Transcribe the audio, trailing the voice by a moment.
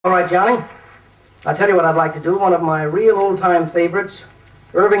All right, Johnny. I'll tell you what I'd like to do. One of my real old-time favorites,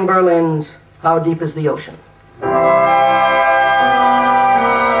 Irving Berlin's How Deep is the Ocean?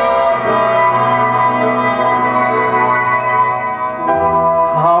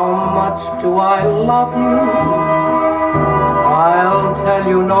 How much do I love you? I'll tell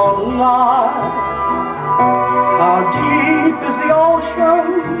you no lie. How deep is the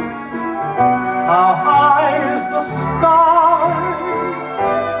ocean? How high is the sky?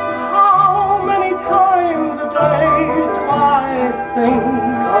 Times a day do I think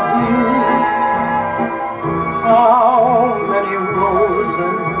of you? How many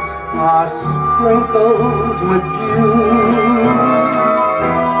roses are sprinkled with dew?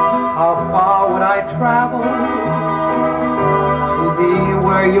 How far would I travel to be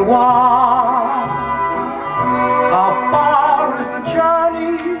where you are? How far is the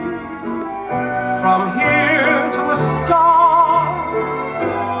journey from here to a star?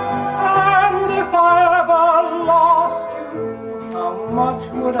 If I ever lost you, how much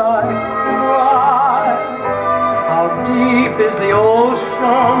would I cry? How deep is the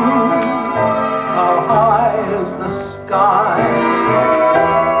ocean? How high is the sky?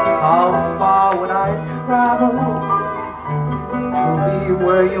 How far would I travel to be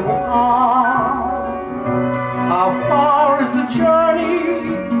where you are? How far is the journey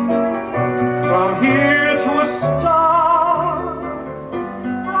from here to a star?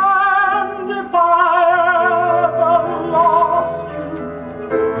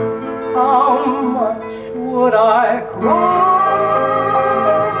 How much would I cry?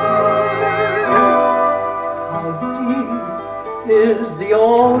 How deep is the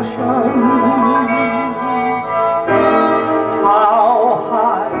ocean?